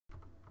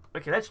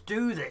Okay, let's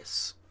do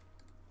this.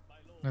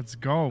 Let's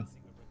go.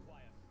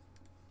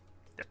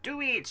 Let's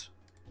do it.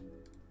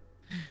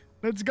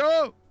 Let's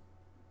go.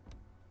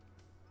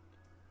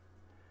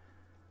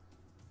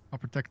 I'll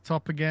protect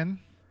top again.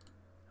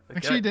 Okay.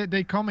 Actually,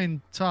 they come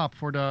in top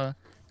for the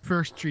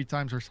first 3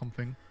 times or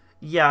something.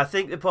 Yeah, I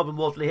think the problem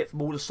was they hit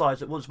from all the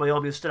sides at once. My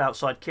army was still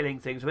outside killing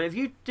things. But if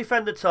you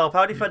defend the top,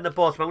 I'll defend the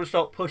bottom. I'm going to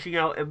start pushing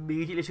out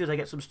immediately as soon as I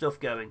get some stuff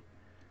going.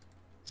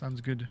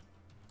 Sounds good.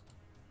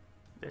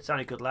 It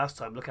sounded good last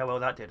time. Look how well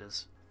that did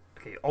us.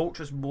 Okay,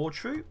 Ultra's more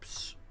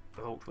troops.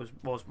 Ultra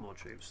was more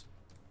troops.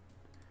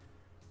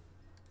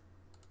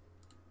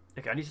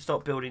 Okay, I need to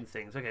start building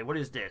things. Okay, what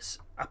is this?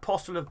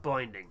 Apostle of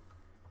Binding.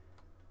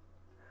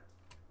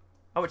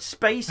 Oh, it's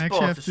space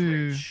bar to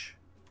switch.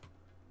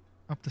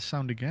 Up the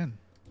sound again.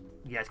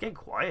 Yeah, it's getting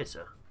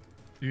quieter.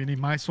 Do you need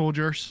my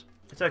soldiers?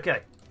 It's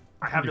okay.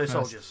 I have no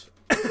soldiers.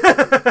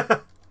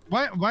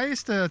 Why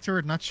is the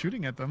turret not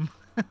shooting at them?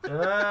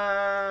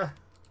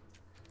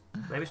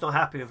 Maybe it's not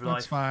happy with life.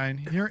 That's fine.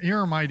 Here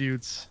are my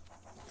dudes.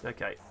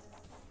 Okay.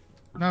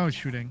 Now it's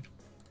shooting.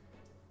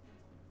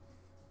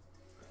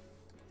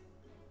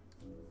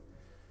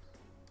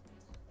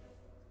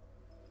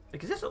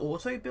 Is this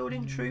auto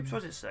building troops?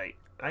 What does it say?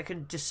 I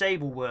can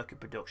disable worker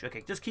production.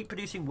 Okay, just keep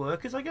producing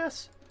workers, I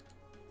guess.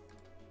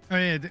 Oh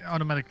yeah, it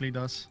automatically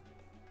does.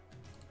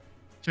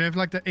 So you have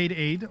like the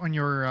 8 on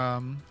your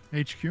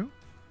HQ?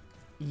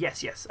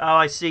 Yes, yes. Oh,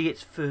 I see.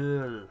 It's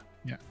full.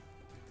 Yeah.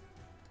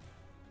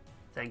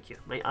 Thank you.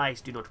 My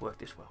eyes do not work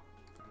this well.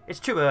 It's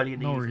too early in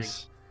the evening.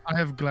 Worries. I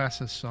have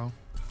glasses, so.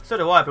 So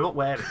do I, but I'm not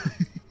wearing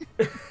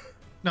them.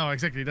 No,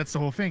 exactly. That's the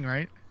whole thing,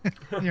 right?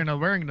 You're not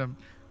wearing them.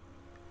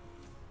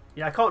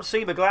 Yeah, I can't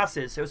see my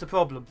glasses. So it's a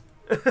problem.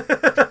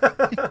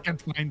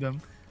 Can't find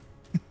them.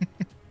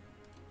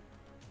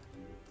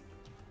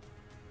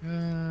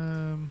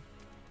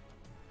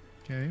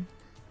 Okay.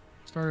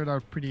 Started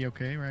out pretty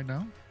okay right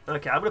now.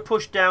 Okay, I'm going to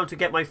push down to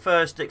get my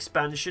first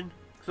expansion.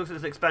 Looks like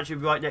there's an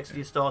expansion right next to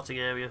your starting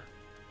area.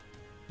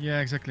 Yeah,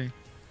 exactly.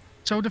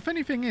 So the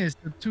funny thing is,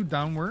 the 2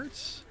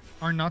 downwards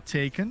are not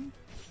taken,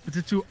 but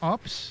the 2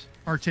 ups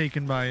are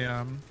taken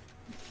by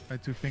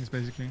 2 things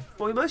basically.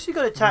 Well, we mostly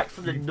got attacked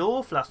from the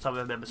north last time I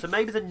remember, so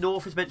maybe the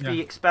north is meant to be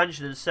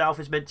expansion and the south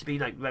is meant to be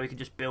like where we can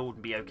just build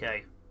and be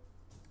okay.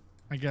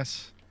 I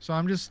guess. So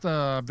I'm just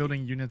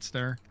building units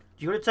there.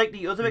 Do you want to take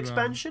the other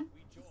expansion?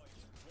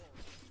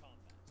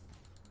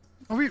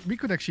 Oh, we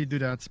could actually do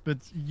that, but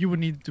you would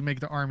need to make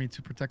the army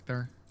to protect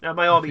there. Now,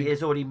 my army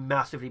is already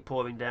massively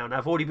pouring down.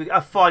 I've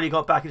finally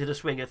got back into the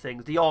swing of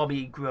things. The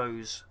army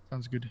grows.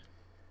 Sounds good.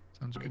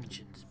 Sounds good.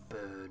 Engines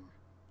burn.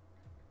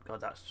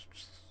 God, that's...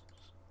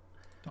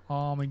 The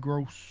army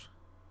grows.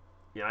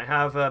 Yeah, I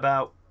have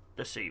about,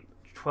 let's see,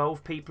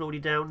 12 people already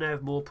down there,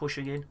 more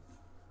pushing in.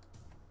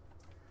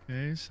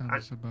 Okay,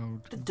 sounds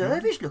about... The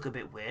dervish look a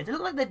bit weird. They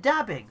look like they're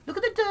dabbing. Look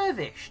at the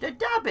dervish. They're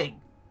dabbing.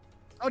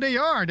 Oh, they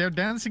are. They're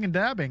dancing and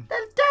dabbing. They're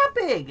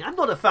dabbing. I'm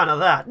not a fan of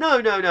that. No.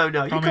 You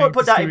can't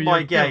put that in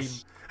my game.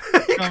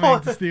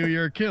 Coming to steal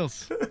your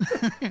kills.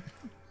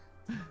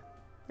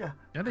 Yeah.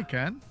 Yeah, they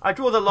can. I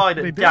draw the line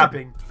at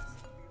dabbing.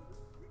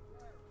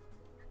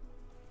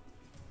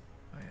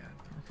 Oh yeah,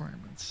 the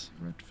requirements.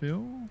 Red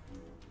fill.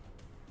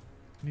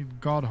 Need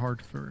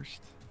Godheart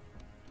first.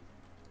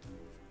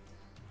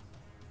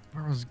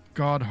 Where was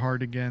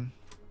Godheart again?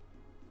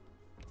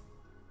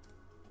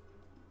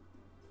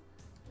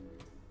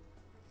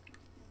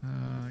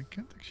 I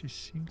can't actually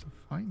seem to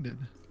find it.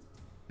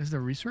 Is the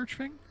research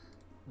thing?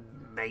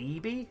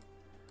 Maybe.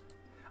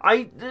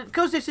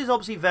 Because this is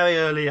obviously very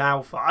early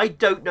alpha, I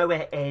don't know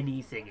where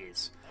anything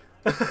is.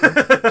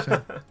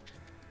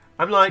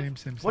 I'm like,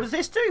 same. What does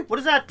this do? What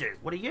does that do?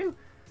 What are you?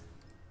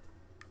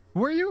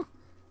 Who are you?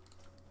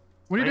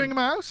 What are you doing in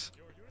my house?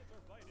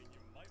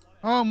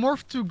 Oh,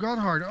 morph to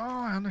Godheart.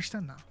 Oh, I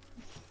understand now.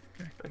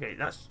 Okay,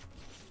 that's...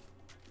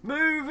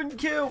 Move and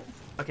kill!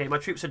 Okay, my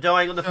troops are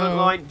dying on the front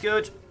line.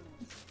 Good.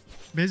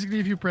 Basically,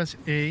 if you press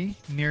A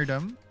near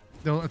them,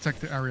 they'll attack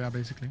the area,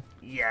 basically.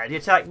 Yeah, the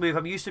attack move,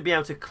 I'm used to being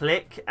able to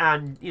click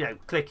and, you know,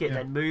 click it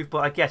then move, but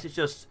I guess it's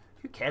just,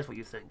 who cares what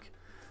you think?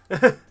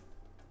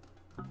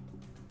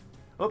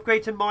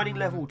 Upgrade to mining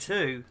level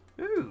 2.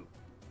 Ooh.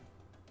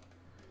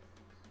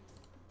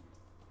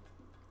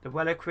 The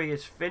reliquary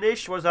is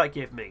finished. What does that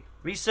give me?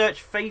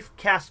 Research Faith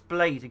Cast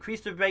Blade.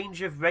 Increase the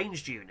range of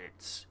ranged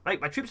units.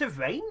 Wait, my troops have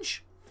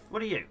range?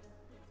 What are you?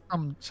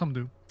 Some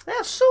do. They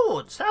have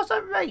swords. How's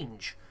that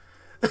range?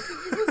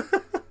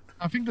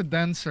 I think the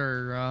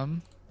dancer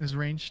is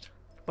ranged.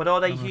 But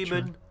are they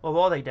human or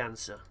are they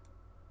dancer?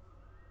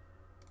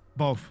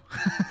 Both.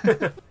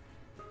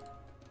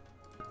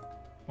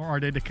 Or are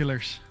they the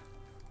killers?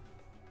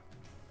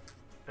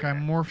 Okay,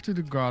 morph to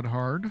the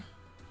Godheart.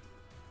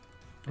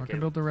 I can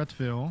build the red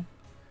fill.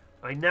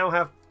 I now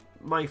have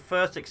my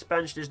first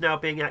expansion is now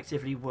being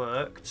actively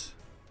worked.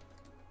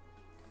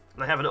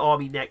 And I have an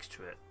army next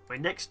to it. My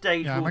next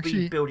stage will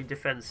be building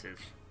defenses.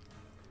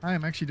 I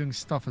am actually doing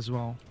stuff as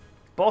well.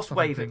 Boss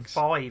wave at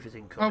 5 is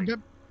incoming.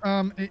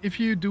 Oh, but if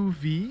you do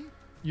V,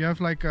 you have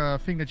like a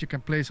thing that you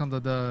can place under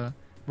the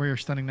where you're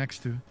standing next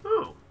to.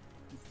 Oh.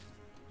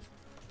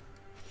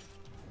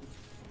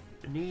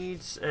 It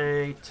needs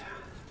a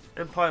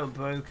Empire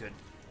Unbroken.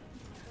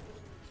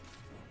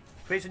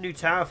 Creates a new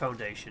tower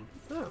foundation.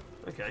 Oh,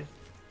 okay.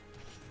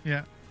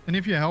 Yeah, and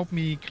if you help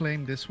me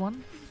claim this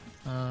one,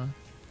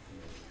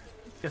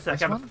 just a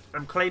second,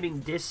 I'm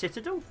claiming this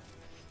citadel.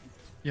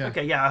 Yeah.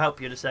 Okay, yeah, I'll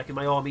help you in a second.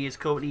 My army is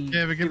currently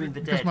doing the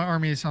dead. Because my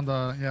army is on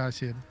the... Yeah, I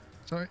see it.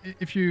 So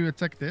if you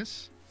attack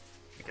this...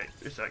 Okay,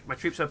 just a sec. My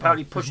troops are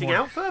apparently pushing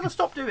out further.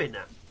 Stop doing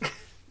that. Yeah,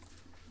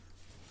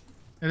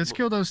 let's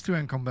kill those two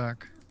and come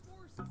back.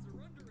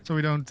 So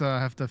we don't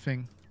have the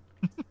thing.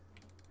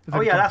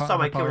 Oh yeah, last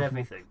time I killed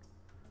everything.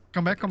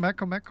 Come back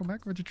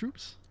with your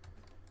troops.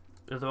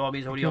 The other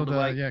army's already on the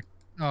way. Yeah.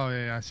 Oh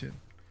yeah, I see it.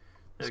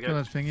 Let's kill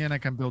that thingy and I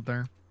can build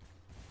there.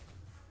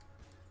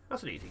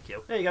 That's an easy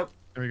kill. There you go.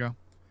 There we go.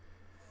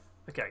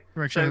 Okay.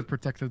 We actually have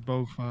protected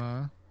both.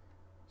 So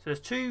there's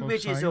two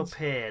ridges up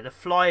here. The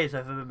flyers,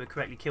 if I remember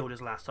correctly, killed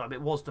us last time.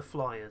 It was the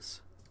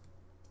flyers.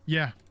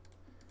 Yeah.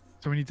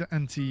 So we need to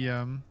anti.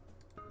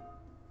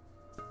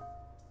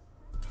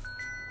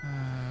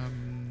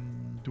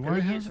 Do I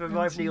have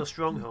survive near your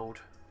stronghold?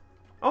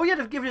 Oh yeah,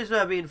 they've given us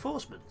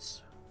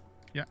reinforcements.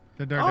 Yeah,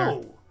 they're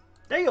there.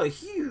 They are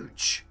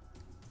huge.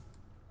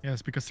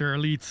 Yes, because they're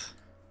elite,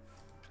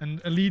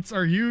 and elites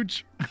are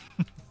huge.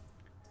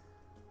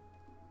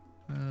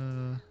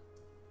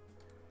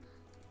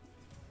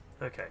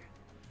 Okay.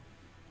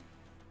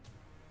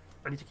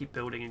 I need to keep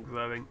building and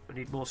growing. I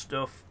need more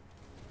stuff.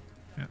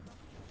 Yeah.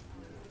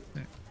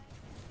 Yeah.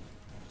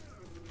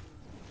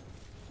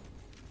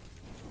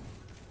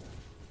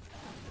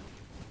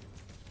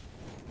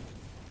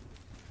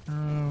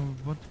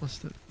 What was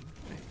the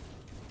thing?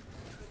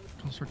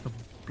 Construct the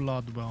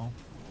blood well.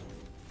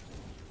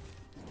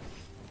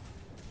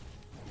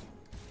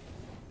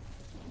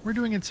 We're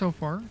doing it so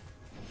far.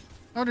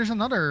 Oh, there's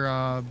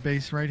another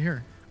base right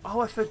here. Oh,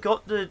 I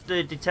forgot the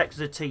detectors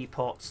of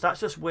teapots.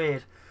 That's just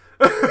weird.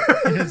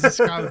 It's a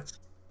scout.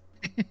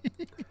 Okay,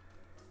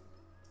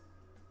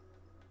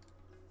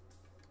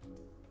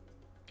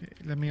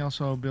 let me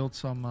also build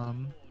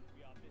some.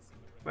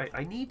 Right,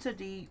 I need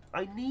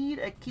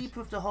a Keeper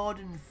of the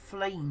Hardened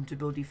Flame to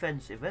build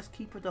defensive. Let's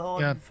Keeper of the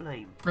Hardened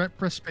Flame.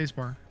 Press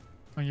spacebar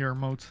on your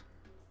remote.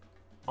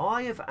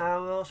 Eye of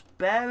Aros,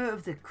 Bearer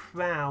of the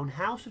Crown,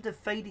 House of the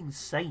Fading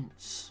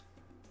Saints.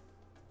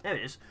 There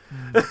it is.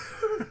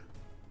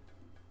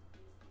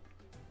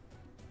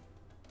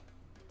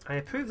 I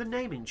approve the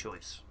naming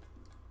choice.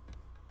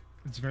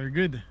 It's very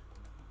good.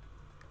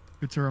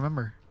 Good to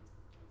remember.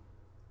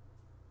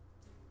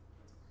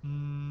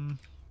 Can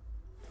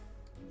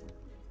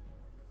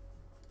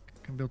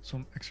build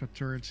some extra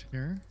turrets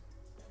here.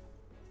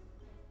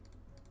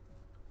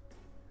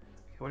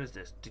 What is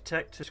this?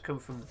 Detectors come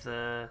from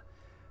the...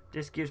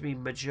 This gives me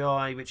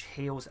Magi, which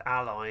heals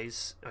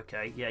allies.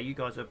 Okay, yeah, you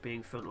guys are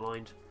being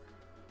frontlined.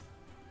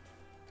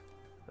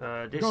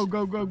 This... Go,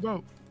 go, go,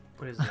 go!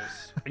 What is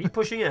this? Are you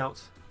pushing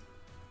out?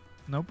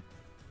 Nope.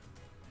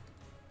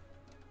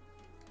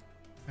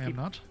 I am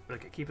not.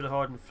 Okay, Keeper of the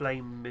Hardened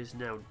Flame is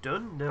now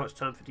done. Now it's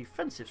time for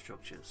defensive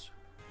structures.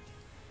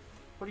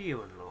 What do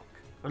you unlock?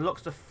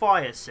 Unlocks the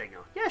Fire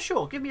Singer. Yeah,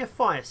 sure. Give me a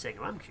Fire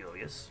Singer. I'm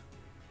curious.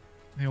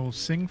 They will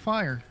sing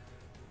fire.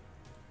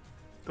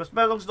 But as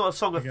long as it's not a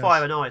song of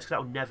fire and ice, because that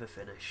will never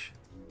finish.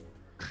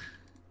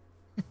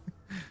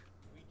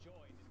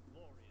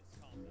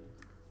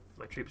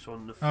 My troops are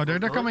on the front. Oh,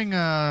 they're coming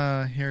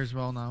here as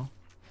well now.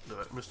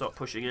 Alright, I'm going to start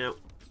pushing out.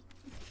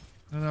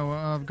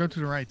 No, go to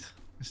the right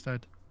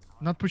instead.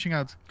 Not pushing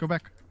out. Go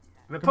back.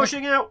 We're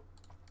pushing out!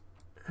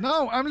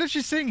 No, I'm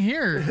literally sitting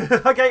here.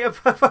 Okay, I'm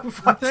fighting.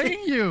 I'm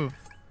telling you.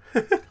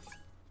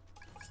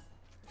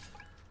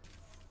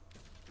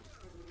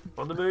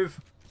 On the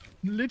move.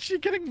 Literally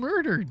getting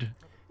murdered.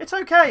 It's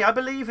okay, I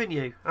believe in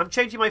you. I'm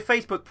changing my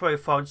Facebook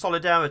profile in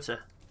solidarity.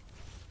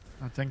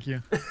 Oh, thank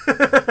you.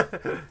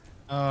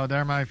 Oh,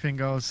 there my thing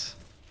goes.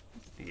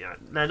 Yeah,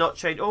 they're not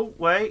changed. Oh,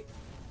 wait.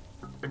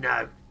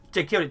 No.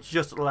 They killed it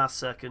just at the last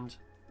second.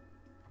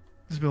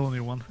 Just build a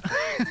new one.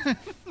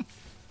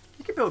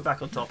 You can build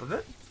back on top of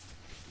it.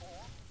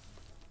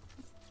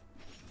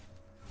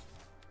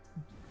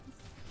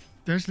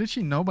 There's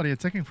literally nobody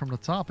attacking from the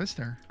top, is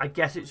there? I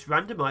guess it's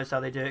randomized how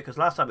they do it, because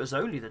last time it was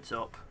only the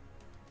top.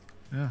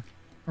 Yeah.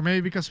 Or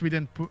maybe because we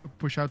didn't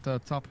push out the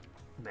top.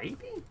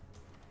 Maybe?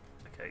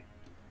 Okay.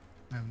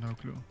 I have no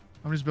clue.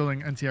 I'm just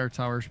building anti-air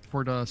towers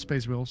for the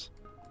space wheels.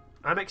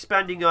 I'm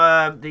expanding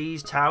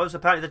these towers.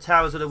 Apparently the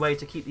towers are the way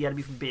to keep the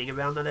enemy from being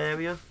around that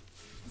area.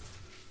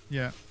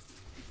 Yeah.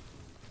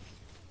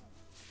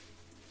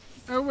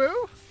 Oh,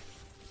 woo!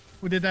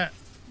 Who did that?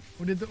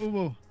 Who did the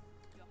uwu?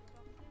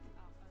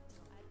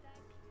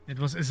 It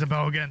was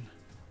Isabel again.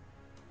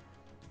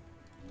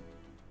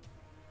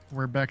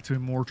 We're back to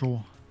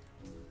Immortal.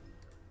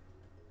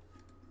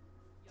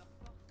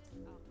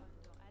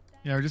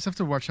 Yeah, we just have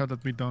to watch out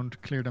that we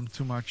don't clear them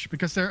too much.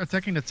 Because they're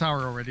attacking the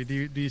tower already.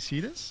 Do you see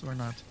this or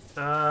not?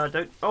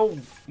 Don't... Oh,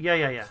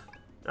 yeah.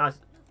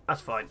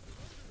 That's fine.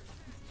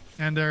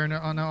 And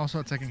they're also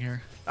attacking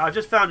here. I've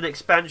just found an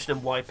expansion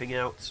and wiping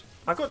out.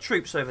 I've got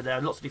troops over there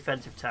and lots of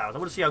defensive towers. I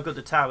want to see how good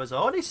the towers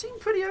are. They seem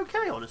pretty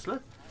okay, honestly.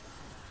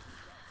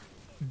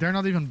 They're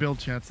not even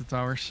built yet, the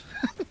towers.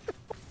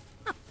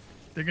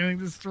 They're getting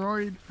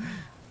destroyed.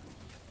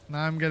 Now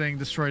I'm getting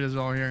destroyed as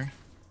well here.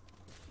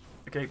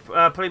 Okay,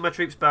 putting my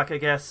troops back, I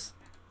guess.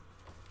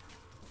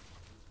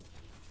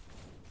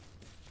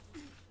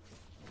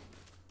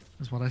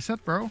 That's what I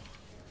said, bro.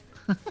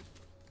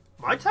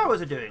 My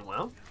towers are doing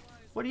well.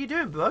 What are you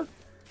doing, bro?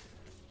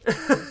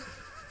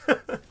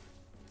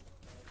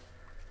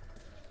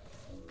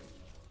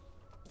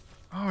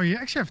 Oh, you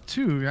actually have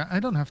two. Yeah, I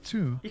don't have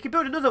two. You can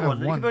build another one.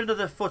 You can build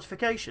another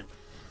fortification.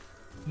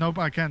 Nope,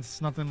 I can't.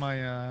 It's not in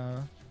my...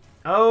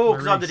 oh,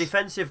 because I'm the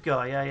defensive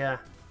guy. Yeah.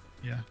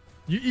 Yeah.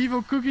 You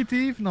evil cookie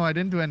thief? No, I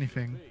didn't do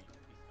anything.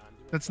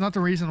 That's not the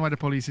reason why the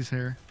police is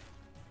here.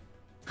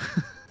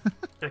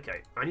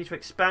 Okay, I need to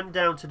expand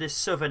down to this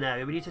southern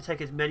area. We need to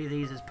take as many of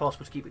these as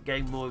possible to keep it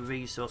getting more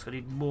resource. I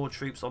need more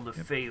troops on the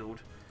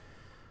field.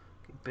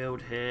 Okay,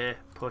 build here,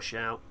 push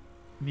out.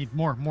 Need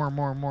more.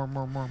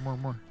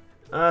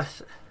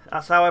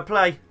 That's how I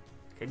play.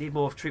 Okay, need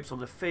more troops on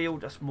the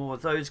field. That's more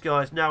of those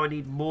guys. Now I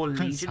need more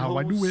legion That's how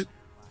halls. I do it.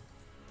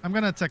 I'm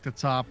gonna attack the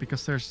top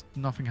because there's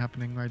nothing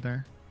happening right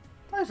there.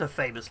 Those are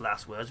famous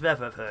last words if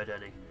ever I've heard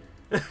any.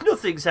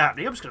 Nothing's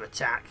happening. I'm just going to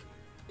attack.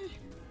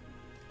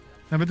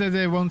 No, but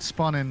they won't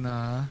spawn in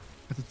at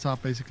the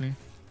top, basically.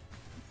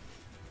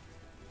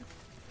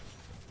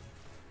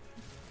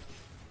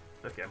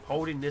 Okay, I'm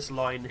holding this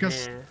line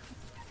because here.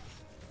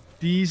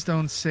 These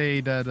don't say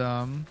that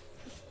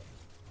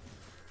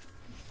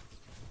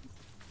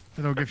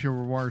it'll give you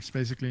rewards,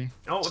 basically.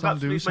 Oh, I'm about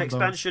to lose my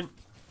expansion.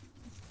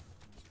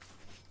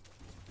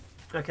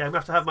 Okay, I'm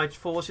going to have my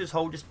forces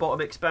hold this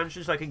bottom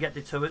expansion so I can get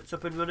the turrets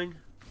up and running.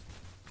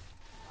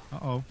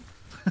 Uh-oh.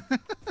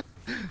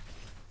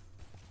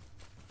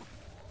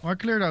 Well, I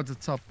cleared out the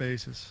top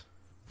bases.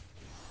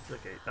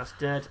 Okay, that's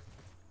dead.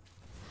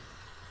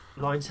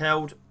 Lines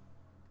held.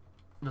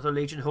 Another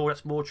legion hall.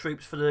 That's more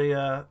troops for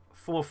the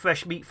for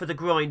fresh meat for the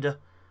grinder.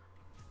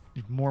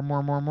 Need more.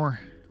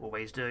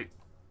 Always do.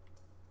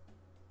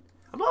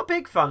 I'm not a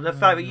big fan of the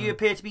fact that you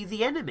appear to be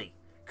the enemy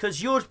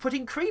because you're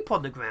putting creep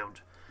on the ground.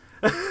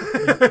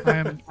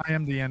 I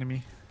am the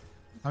enemy.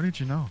 How did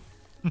you know?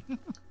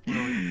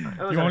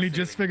 You only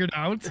just figured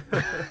out.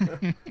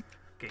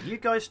 Okay, you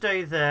guys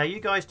stay there. You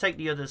guys take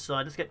the other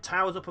side. Let's get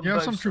towers up on both sides. You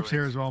have some troops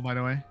here as well, by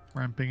the way,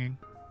 where I'm pinging.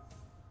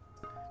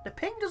 The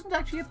ping doesn't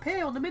actually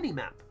appear on the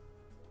mini-map.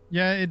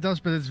 Yeah, it does,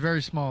 but it's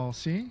very small.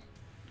 See?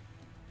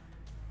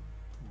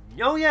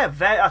 Oh yeah,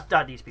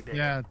 that needs to be bigger.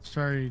 Yeah, it's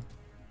very,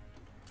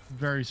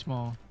 very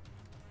small.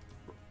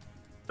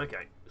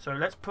 Okay, so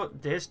let's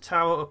put this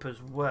tower up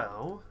as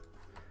well.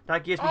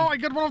 That gives me... Oh, I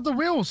got one of the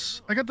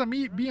wheels. I got the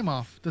beam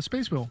off, the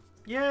space wheel.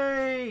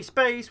 Yay,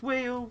 space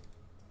wheel.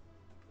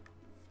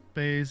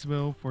 Space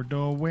wheel for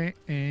the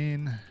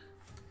win.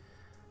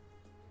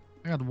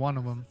 I got one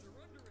of them.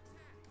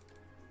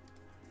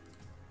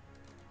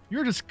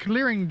 You're just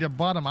clearing the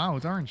bottom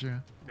out, aren't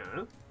you?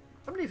 No,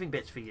 I'm leaving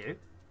bits for you.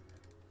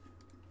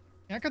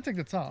 Yeah, I can take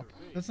the top.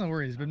 That's no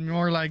worries, but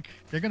more like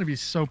they're gonna be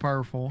so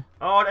powerful.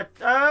 Oh, in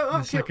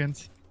a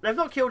second. They've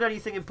not killed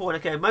anything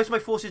important. Okay, most of my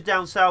forces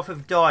down south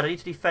have died. I need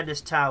to defend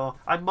this tower.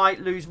 I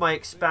might lose my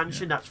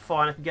expansion. Yeah. That's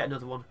fine. I can get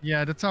another one.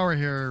 Yeah, the tower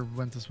here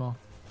went as well.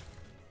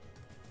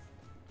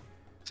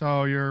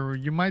 So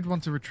you might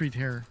want to retreat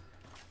here.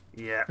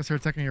 Yeah. Because they're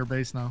attacking your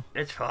base now.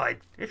 It's fine.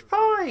 It's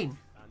fine.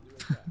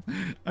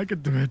 I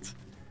could do it.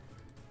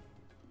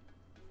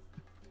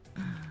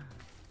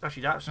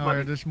 Actually, that's oh,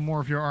 yeah, there's more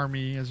of your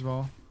army as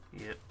well.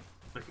 Yeah.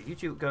 Okay, you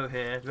two go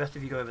here. The rest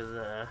of you go over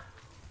there.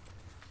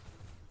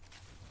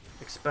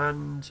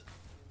 Expand.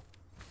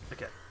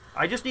 Okay.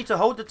 I just need to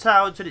hold the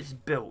tower until it's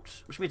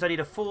built, which means I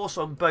need a force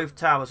on both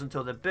towers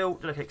until they're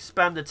built. Then I can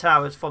expand the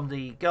towers from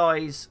the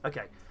guys.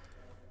 Okay.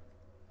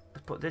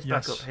 Let's put this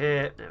back up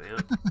here. There we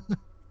are.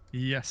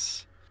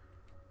 Yes.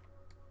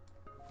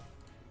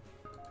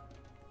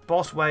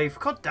 Boss wave.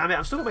 God damn it,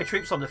 I've still got my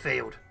troops on the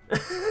field.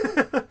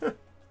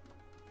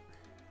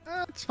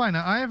 It's fine.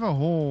 I have a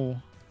whole...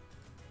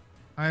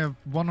 I have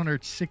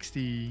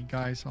 160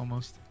 guys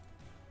almost.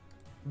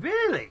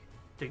 Really?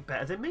 Doing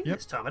better than me Yep.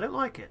 this time. I don't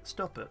like it.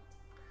 Stop it.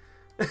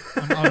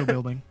 I'm auto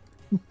building.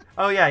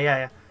 Oh,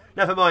 yeah.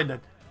 Never mind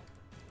then.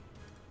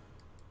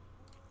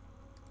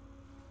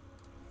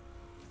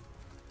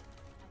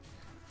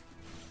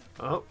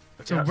 Oh.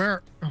 Okay, So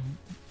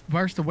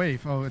where's the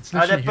wave? Oh, it's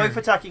literally they're both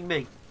attacking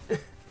me.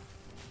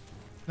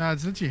 No,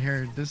 it's literally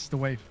here. This is the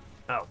wave.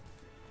 Oh.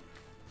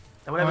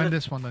 And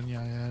this one then.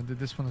 Yeah.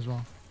 This one as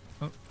well.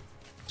 Oh,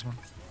 this one.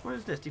 What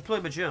is this? Deploy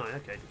Magi.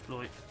 Okay,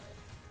 deploy.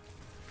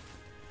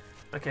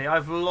 Okay,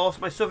 I've lost.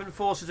 My southern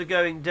forces are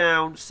going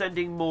down.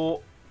 Sending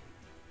more.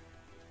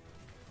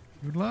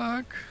 Good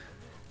luck.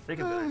 I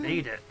think I'm going to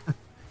need it.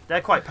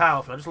 They're quite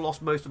powerful. I just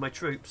lost most of my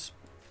troops.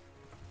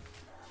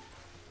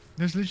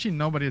 There's literally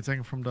nobody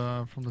attacking from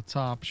the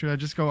top. Should I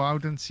just go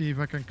out and see if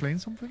I can claim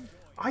something?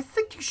 I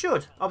think you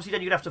should. Obviously,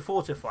 then you'd have to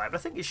fortify, but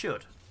I think you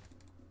should.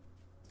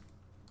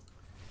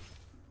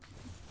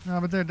 No,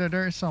 but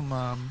there is some.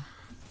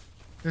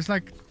 There's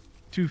like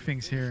 2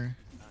 things here.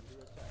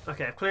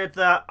 Okay, I've cleared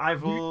that.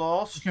 I've You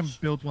lost. can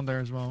build one there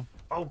as well.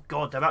 Oh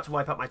god, they're about to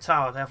wipe out my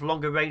tower. They have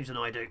longer range than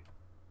I do.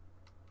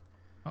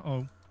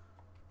 Uh-oh.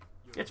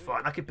 It's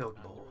fine, I can build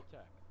more.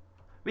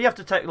 We have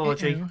the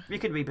technology. Uh-oh. We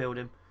can rebuild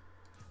him.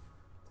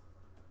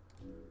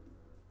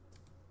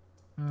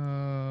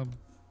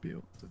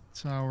 Build the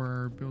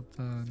tower, build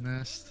the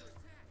nest.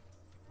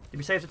 Did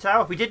we save the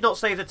tower? We did not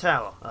save the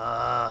tower.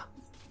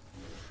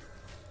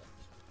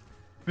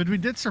 But we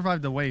did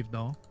survive the wave,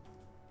 though.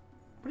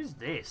 What is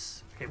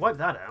this? Okay, wipe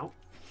that out.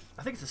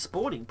 I think it's a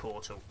spawning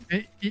portal.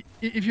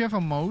 If you have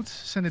a moat,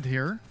 send it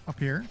here, up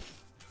here.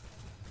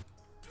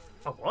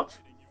 A what?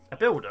 A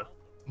builder?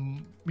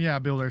 Yeah,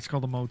 builder. It's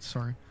called a moat,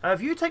 sorry.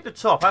 If you take the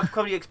top, I've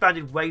currently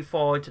expanded way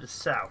far into the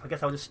south. I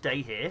guess I'll just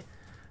stay here.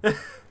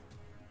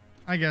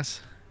 I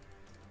guess.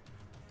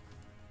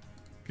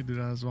 Could do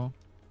that as well.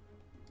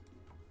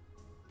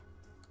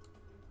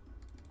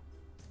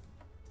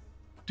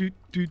 I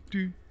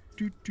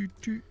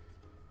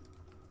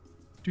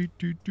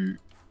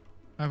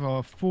have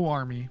a full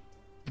army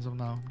as of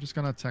now. I'm just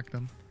gonna attack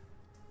them.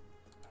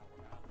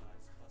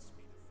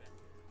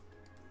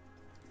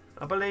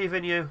 I believe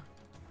in you.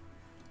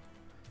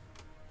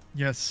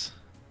 Yes.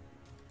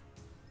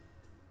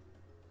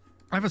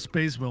 I have a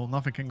space wheel.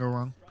 Nothing can go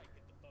wrong.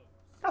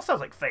 That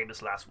sounds like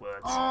famous last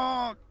words.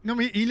 Oh no!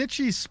 He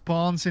literally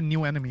spawns in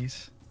new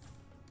enemies.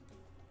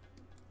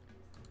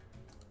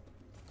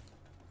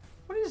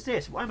 What is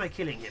this? Why am I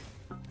killing him?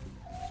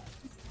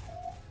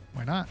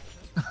 Why not?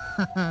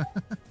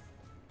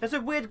 There's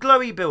a weird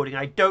glowy building.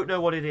 I don't know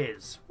what it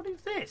is. What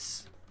is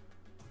this?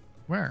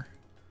 Where?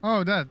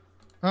 Oh, that.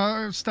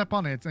 Step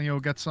on it and you'll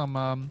get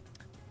some.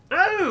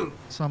 Oh!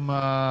 Some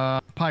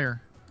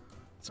pyre.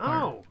 It's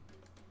pyre. Oh.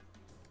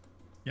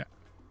 Yeah.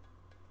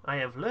 I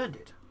have learned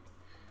it.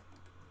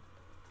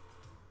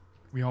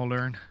 We all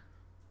learn.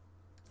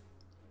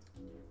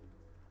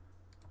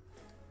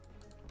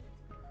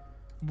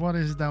 What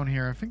is down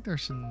here? I think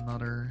there's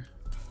another.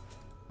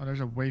 Oh, there's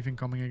a wave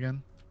incoming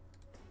again.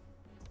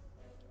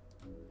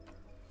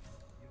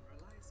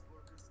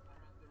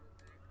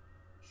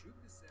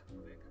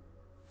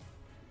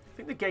 I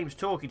think the game's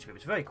talking to him.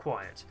 It's very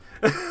quiet.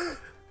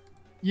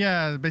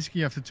 Yeah, basically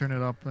you have to turn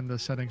it up in the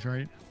settings,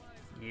 right?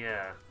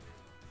 Yeah.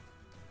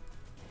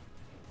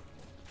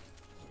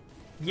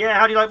 Yeah,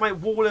 how do you like my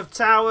wall of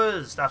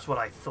towers? That's what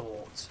I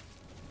thought.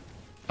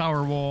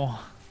 Tower wall.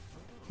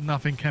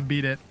 Nothing can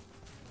beat it.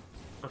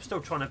 I'm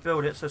still trying to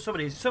build it, so some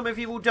of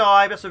you will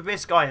die. That's a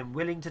risk I am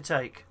willing to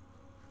take.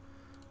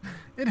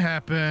 It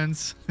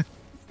happens.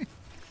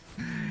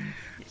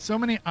 So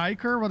many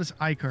Iker? What is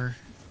Iker?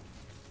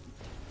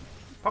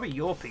 Probably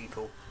your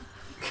people.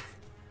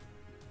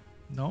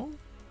 No?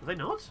 Are they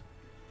not?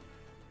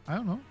 I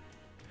don't know.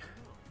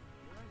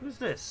 What is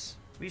this?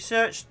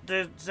 Research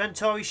the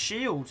Centauri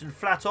shields and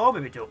flat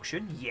armor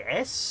reduction.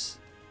 Yes.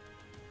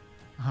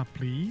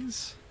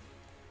 Please.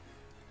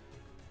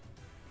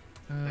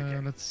 Okay.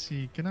 Let's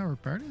see. Can I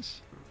repair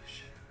this?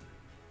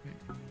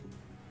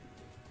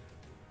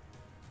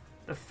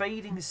 The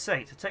Fading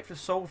Saint. Attack the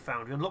Soul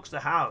Foundry unlocks the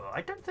Harrow.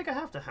 I don't think I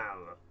have the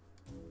Harrow.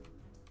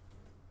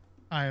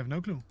 I have no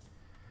clue.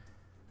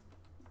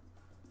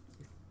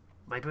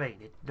 My brain,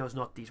 it knows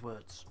not these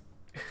words.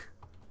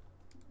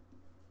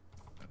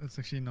 That's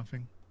actually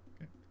nothing.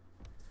 Okay.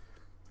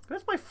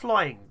 Where's my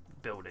flying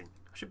building?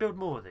 I should build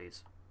more of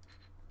these.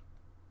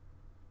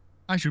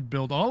 I should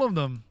build all of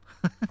them.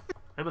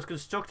 I must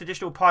construct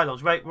additional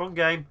pylons. Right, wrong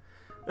game.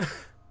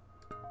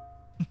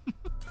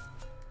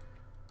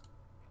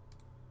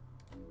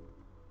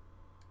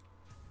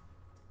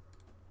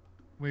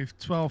 Wave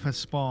 12 has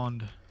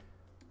spawned.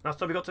 Last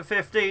time we got to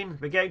 15.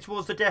 We're getting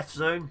towards the death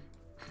zone.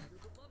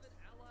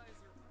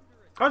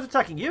 I was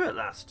attacking you at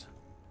last.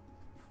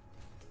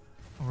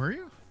 Oh, were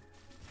you?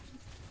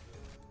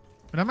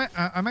 But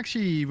I'm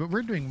actually... But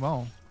we're doing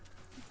well.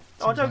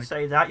 Oh, don't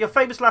say that. Your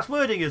famous last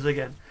wording is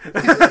again.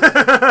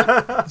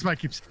 That's why I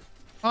keep...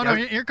 Oh, no,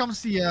 Yeah.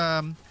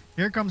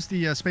 here comes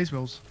the space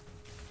wheels.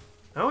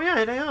 Oh, yeah,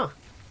 here they are.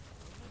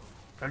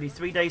 Only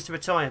 3 days to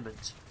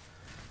retirement.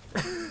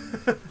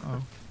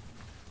 Oh.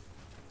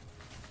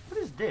 What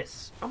is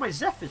this? Oh, my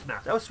Zephyr's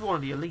map. That was one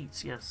of the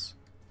elites, yes.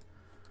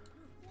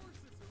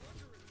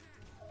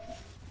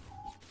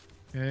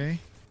 Okay.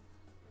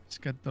 Let's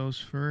get those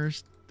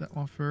first. That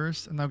one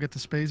first. And now get the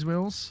space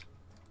wheels.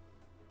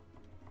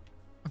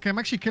 Okay, I'm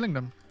actually killing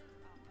them.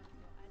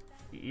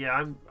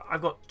 Yeah,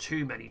 I've got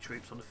too many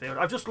troops on the field.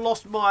 I've just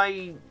lost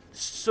my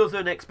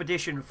Southern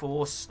Expedition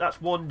Force.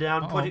 That's one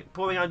down.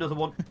 Pouring out another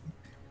one.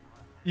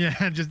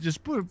 Yeah,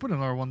 just put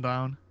another one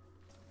down.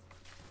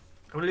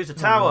 I'm going to lose a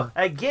tower.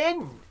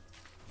 Again!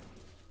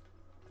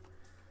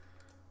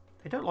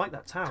 They don't like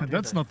that tower,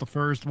 That's not the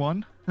first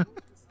one.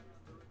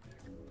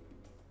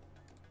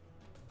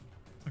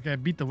 Okay, I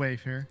beat the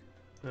wave here.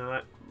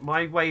 Alright,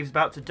 my wave's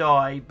about to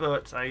die,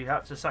 but I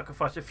have to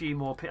sacrifice a few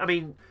more people. I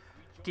mean,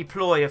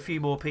 deploy a few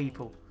more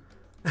people.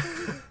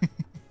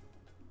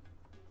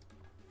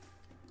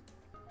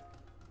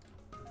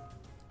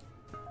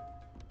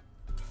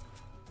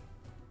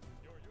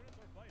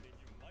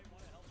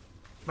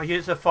 My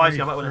units are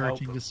fighting, I might want to help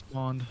 13 them. just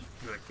spawned.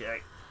 Okay.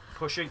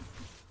 Pushing.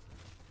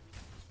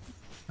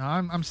 No,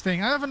 I'm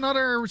staying. I have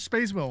another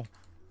space wheel.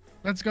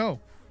 Let's go.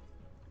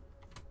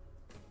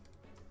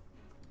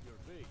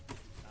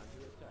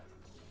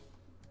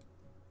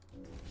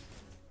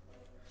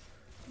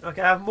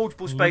 Okay, I have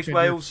multiple space Look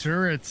at your whales.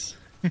 turrets.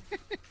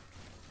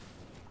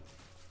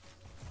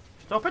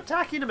 Stop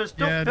attacking them and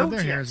stop Yeah, built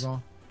they're here yet. as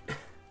well.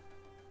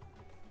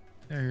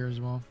 They're here as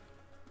well.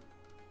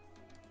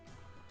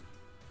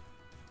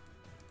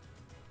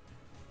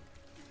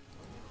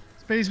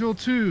 Space Wheel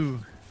 2,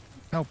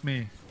 help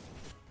me.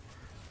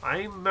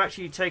 I'm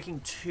actually taking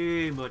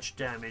too much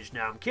damage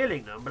now. I'm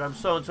killing them, but I'm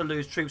starting to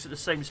lose troops at the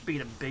same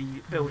speed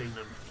I'm building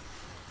them.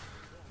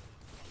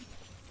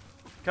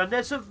 And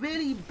there's a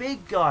really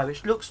big guy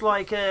which looks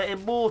like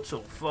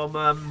Immortal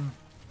from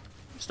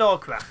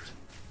StarCraft.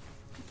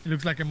 It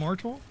looks like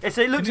Immortal? It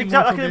looks An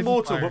exactly like an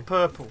Immortal Immortal, but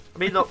purple. I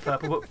mean, not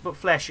purple, but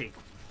fleshy.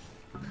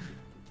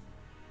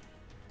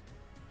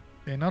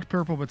 Okay, not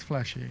purple, but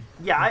flashy.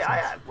 Yeah, Makes I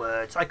sense. had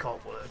words. I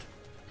can't word.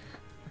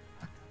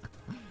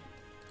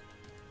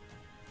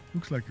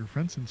 Looks like your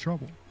friend's in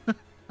trouble.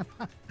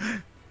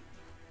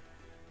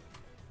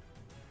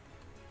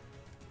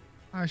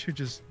 I should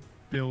just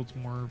build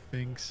more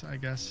things, I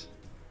guess.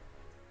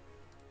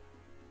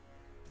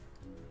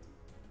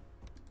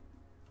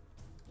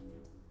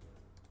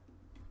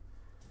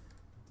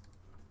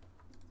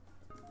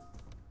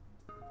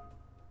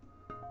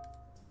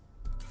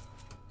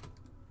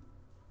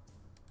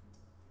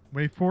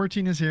 Wave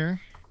 14 is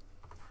here.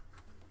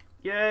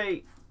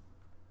 Yay!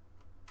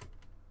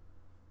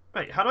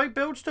 Wait, how do I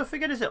build stuff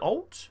again? Is it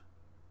Alt?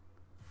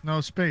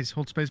 No, space.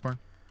 Hold spacebar.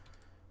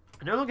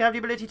 I no longer have the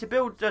ability to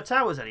build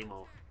towers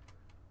anymore.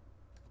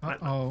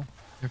 Uh-oh.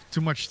 You have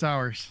too much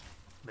towers.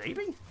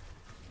 Maybe?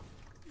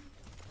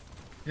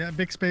 Yeah,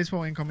 big space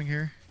wall incoming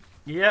here.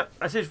 Yep,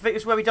 I think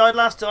it's where we died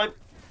last time.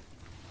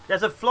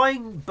 There's a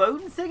flying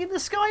bone thing in the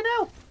sky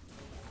now?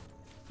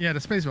 Yeah, the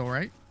space wall,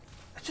 right?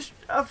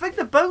 I think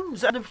the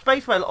bones and the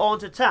space whale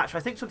aren't attached. I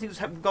think something's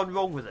gone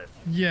wrong with it.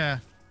 Yeah,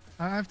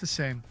 I have the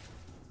same.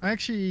 I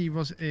actually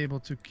was able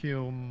to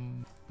kill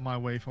my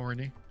wave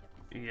already.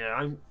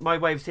 Yeah, my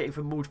wave's hitting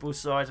from multiple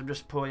sides. I'm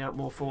just pulling out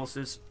more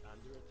forces.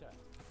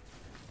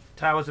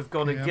 Towers have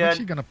gone Yeah, I'm again.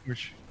 actually gonna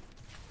push.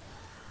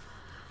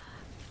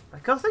 I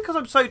think because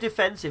I'm so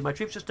defensive, my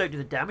troops just don't do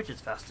the damage as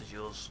fast as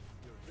yours.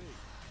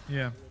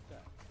 Yeah.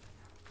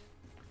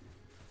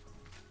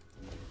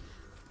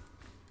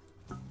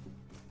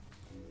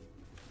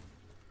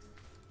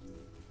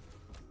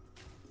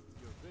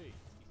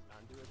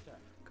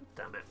 God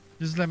damn it.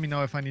 Just let me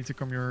know if I need to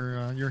come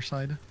your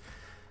side.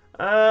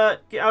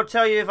 I'll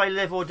tell you if I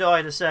live or die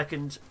in a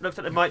second. Looks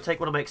like they might take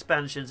one of my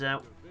expansions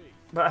out.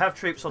 But I have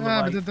troops on the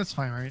way. But that's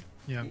fine, right?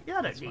 Yeah. Yeah,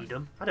 I don't need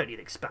them. I don't need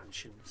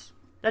expansions.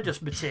 They're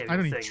just material I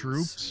don't need things.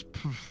 troops.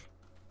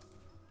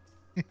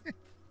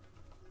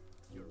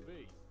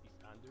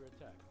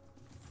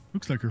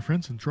 Looks like your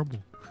friend's in trouble.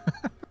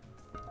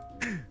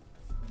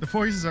 The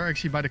voices are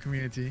actually by the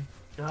community.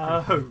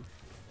 Oh.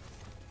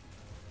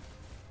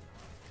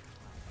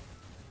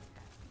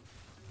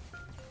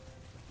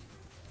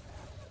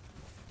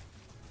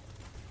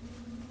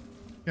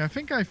 Yeah, I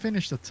think I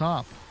finished the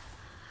top.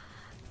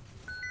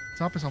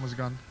 Top is almost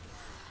gone.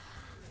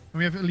 And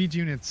we have elite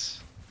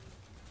units.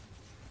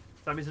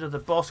 That means another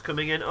boss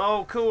coming in.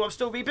 Oh, cool. I'm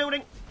still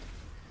rebuilding.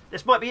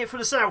 This might be it for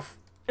the south.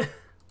 Okay,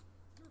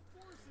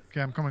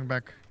 I'm coming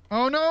back.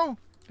 Oh no!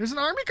 There's an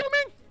army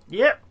coming!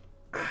 Yep.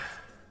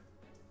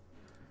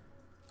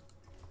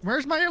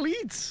 Where's my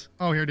elites?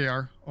 Oh, here they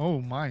are.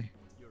 Oh my.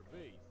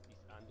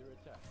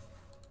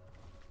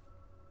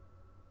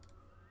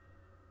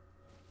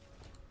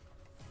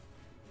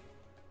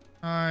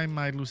 I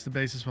might lose the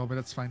base as well, but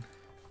that's fine.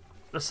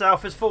 The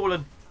south has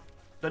fallen.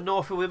 The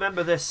north will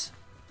remember this.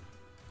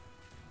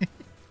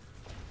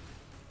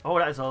 Oh,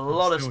 that is a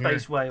lot of still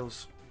space here.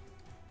 whales.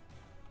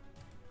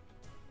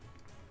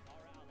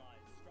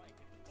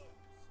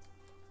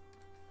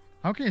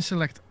 How can you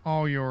select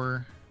all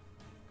your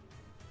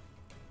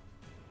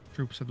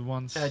troops at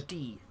once?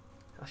 D.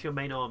 That's your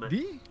main army.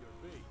 D?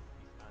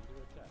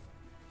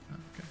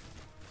 Okay.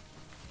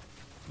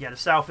 Yeah, the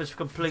south has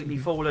completely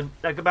fallen.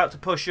 They're about to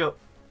push up.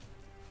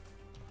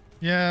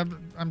 Yeah,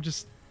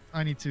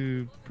 I need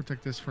to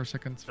protect this for a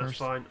second That's first.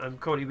 fine. I'm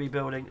currently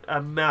rebuilding.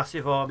 A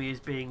massive army is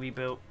being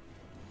rebuilt.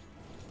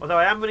 Although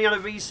I am running out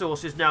of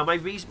resources now. My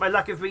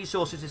lack of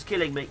resources is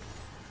killing me.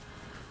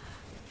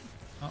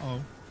 Uh-oh.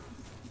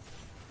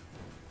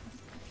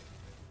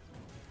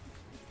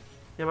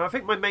 Yeah, I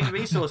think my main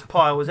resource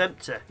pile was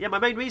empty. Yeah, my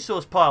main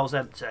resource pile's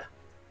empty.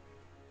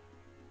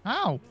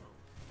 Ow!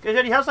 It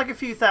only has like a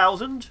few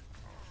thousand.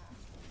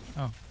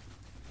 Oh.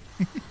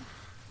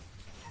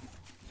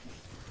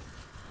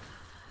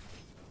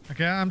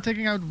 Okay, I'm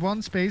taking out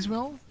one space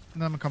whale,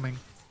 and then I'm coming.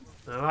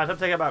 Alright, I'm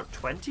taking about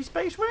 20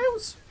 space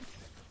whales.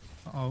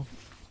 Uh-oh.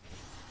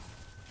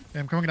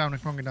 Yeah, I'm coming down, I'm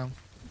coming down.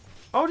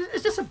 Oh,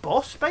 is this a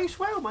boss space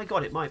whale? Oh my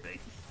god, it might be.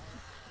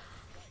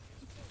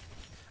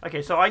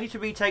 Okay, so I need to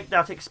retake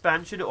that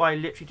expansion or I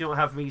literally do not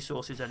have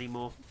resources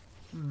anymore.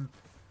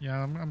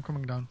 Yeah, I'm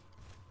coming down.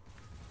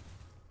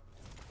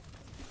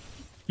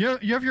 You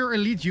have your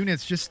elite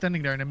units just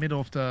standing there in the middle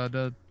of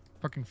the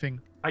fucking thing.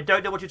 I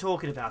don't know what you're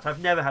talking about.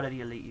 I've never had any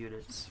elite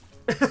units.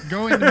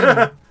 Go in the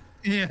middle.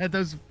 Yeah,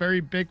 those very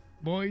big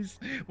boys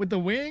with the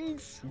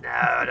wings. No,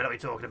 I don't know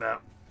what you're talking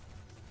about.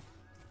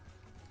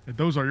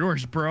 Those are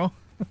yours, bro.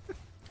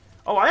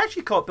 Oh, I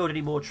actually can't build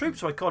any more troops,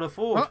 so I can't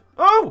afford. Huh?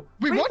 Oh,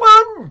 Wait, we what?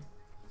 won!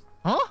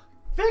 Huh?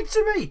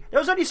 Victory! There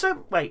was only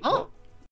so. Wait. Huh? What?